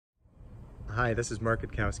Hi, this is Mark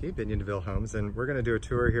Gutkowski, Bignonville Homes, and we're going to do a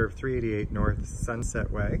tour here of 388 North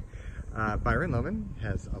Sunset Way. Byron Lohman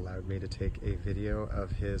has allowed me to take a video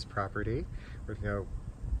of his property. We're going to go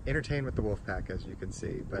entertain with the wolf pack, as you can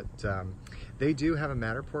see, but they do have a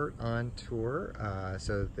Matterport on tour,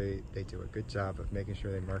 so they do a good job of making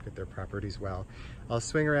sure they market their properties well. I'll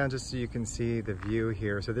swing around just so you can see the view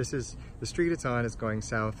here. So this is, the street it's on is going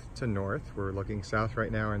south to north. We're looking south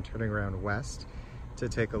right now and turning around west to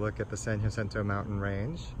take a look at the San Jacinto mountain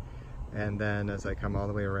range. And then as I come all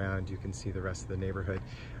the way around, you can see the rest of the neighborhood.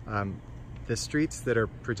 The streets that are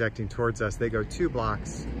projecting towards us, they go 2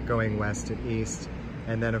 blocks going west and east.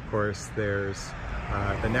 And then of course there's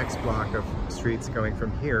the next block of streets going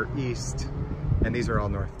from here east. And these are all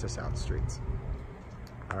north to south streets.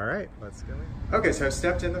 All right, let's go in. Okay, so I've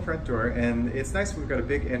stepped in the front door and it's nice. We've got a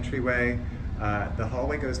big entryway. The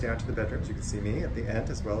hallway goes down to the bedrooms. You can see me at the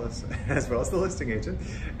end as well as the listing agent.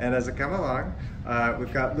 And as I come along,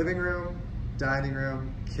 we've got living room, dining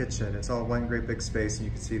room, kitchen. It's all one great big space, and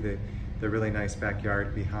you can see the really nice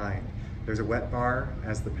backyard behind. There's a wet bar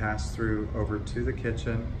as the pass through over to the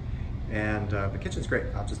kitchen, and the kitchen's great.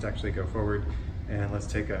 I'll just actually go forward and let's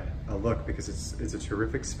take a look, because it's a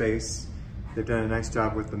terrific space. They've done a nice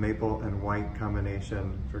job with the maple and white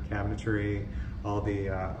combination for cabinetry. All the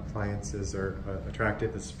appliances are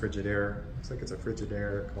attractive. This Frigidaire, looks like it's a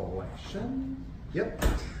Frigidaire collection. Yep,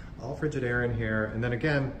 all Frigidaire in here. And then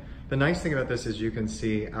again, the nice thing about this is you can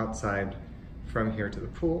see outside from here to the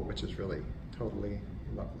pool, which is really totally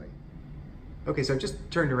lovely. Okay, so I've just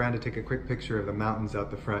turned around to take a quick picture of the mountains out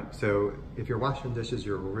the front. So if you're washing dishes,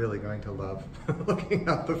 you're really going to love looking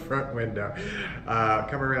out the front window.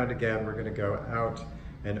 Come around again, we're gonna go out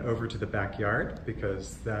and over to the backyard,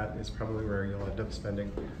 because that is probably where you'll end up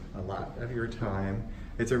spending a lot of your time.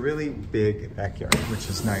 It's a really big backyard, which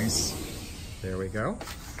is nice. There we go.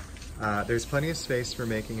 There's plenty of space for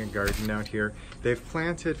making a garden out here. They've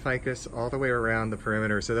planted ficus all the way around the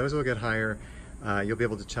perimeter, so those will get higher. You'll be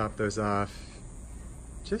able to chop those off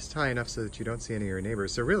just high enough so that you don't see any of your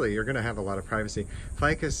neighbors. So really, you're gonna have a lot of privacy.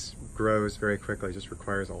 Ficus grows very quickly, just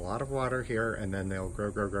requires a lot of water here, and then they'll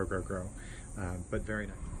grow. But very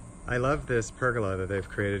nice. I love this pergola that they've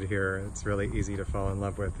created here. It's really easy to fall in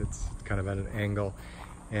love with. It's kind of at an angle.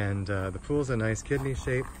 And the pool's a nice kidney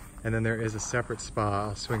shape. And then there is a separate spa.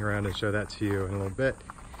 I'll swing around and show that to you in a little bit.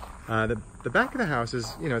 The back of the house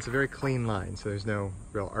is, it's a very clean line, so there's no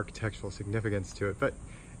real architectural significance to it, but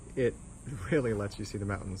it really lets you see the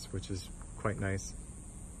mountains, which is quite nice.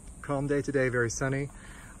 Calm day today, very sunny.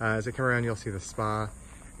 As I come around, you'll see the spa.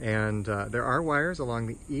 And there are wires along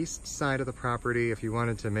the east side of the property. If you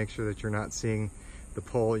wanted to make sure that you're not seeing the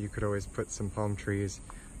pole, you could always put some palm trees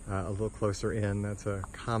a little closer in. That's a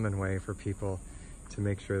common way for people to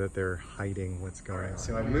make sure that they're hiding what's going on.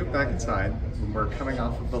 So I moved back inside. We're coming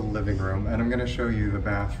off of the living room, and I'm gonna show you the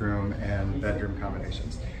bathroom and bedroom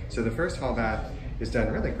combinations. So the first hall bath is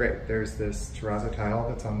done really great. There's this terrazzo tile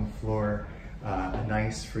that's on the floor, a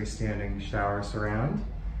nice freestanding shower surround.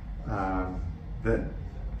 That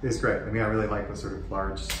is great. I mean, I really like the sort of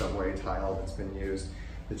large subway tile that's been used.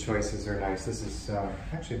 The choices are nice. This is,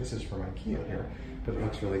 actually this is from IKEA here, but it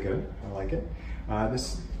looks really good. I like it.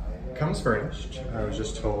 This comes furnished, I was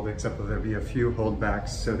just told, except that there'll be a few holdbacks,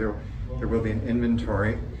 so there will be an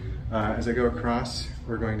inventory. As I go across,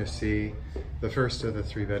 we're going to see the first of the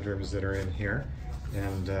 3 bedrooms that are in here.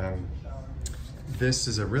 And this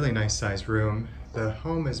is a really nice sized room. The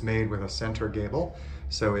home is made with a center gable,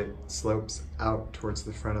 so it slopes out towards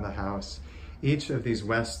the front of the house. Each of these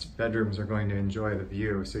west bedrooms are going to enjoy the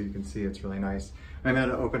view, so you can see it's really nice. I'm at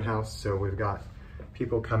an open house, so we've got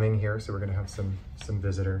people coming here, so we're gonna have some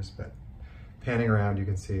visitors, but panning around, you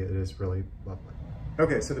can see it is really lovely.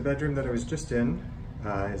 Okay, so the bedroom that I was just in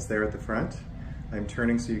is there at the front. I'm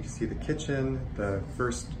turning so you can see the kitchen. The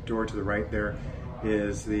first door to the right there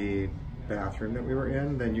is the bathroom that we were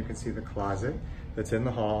in. Then you can see the closet that's in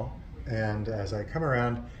the hall. And as I come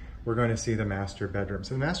around, we're going to see the master bedroom.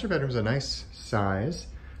 So the master bedroom is a nice size.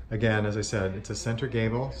 Again, as I said, it's a center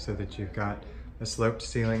gable so that you've got a sloped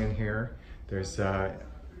ceiling in here. There's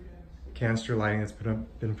canister lighting that's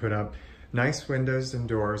been put up. Nice windows and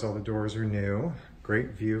doors. All the doors are new.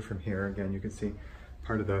 Great view from here. Again, you can see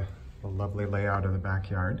part of the lovely layout of the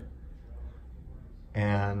backyard.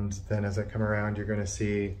 And then as I come around, you're going to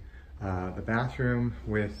see the bathroom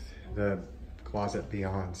with the closet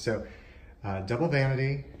beyond. So double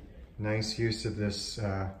vanity, nice use of this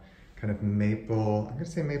kind of maple, I'm gonna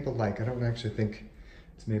say maple-like, I don't actually think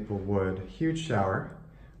it's maple wood. Huge shower,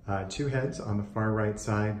 2 heads on the far right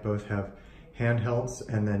side, both have handhelds,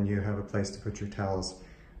 and then you have a place to put your towels.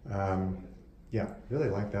 Yeah, really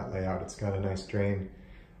like that layout. It's got a nice drain.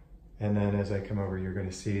 And then as I come over, you're going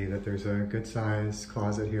to see that there's a good size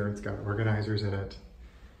closet here. It's got organizers in it.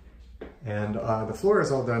 And the floor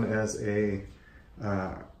is all done as a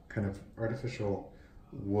kind of artificial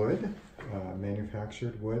wood,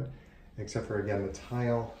 manufactured wood, except for, again, the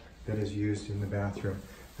tile that is used in the bathroom,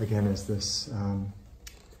 again, is this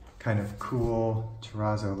kind of cool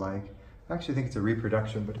terrazzo-like. I actually think it's a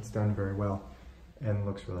reproduction, but it's done very well and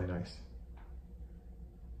looks really nice.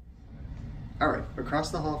 All right,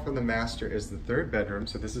 across the hall from the master is the third bedroom.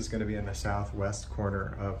 So this is going to be in the southwest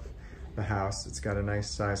corner of the house. It's got a nice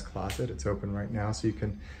size closet. It's open right now, so you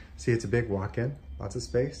can see it's a big walk-in, lots of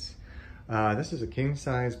space. This is a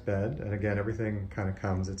king-size bed, and again, everything kind of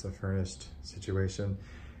comes. It's a furnished situation.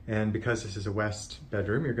 And because this is a west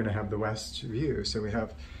bedroom, you're going to have the west view. So we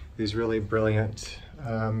have these really brilliant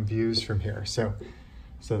views from here. So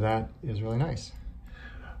that is really nice.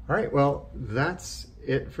 All right, well, that's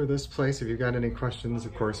it for this place. If you've got any questions,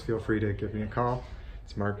 of course, feel free to give me a call.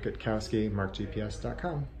 It's Mark Gutkowski,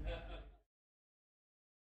 markgps.com.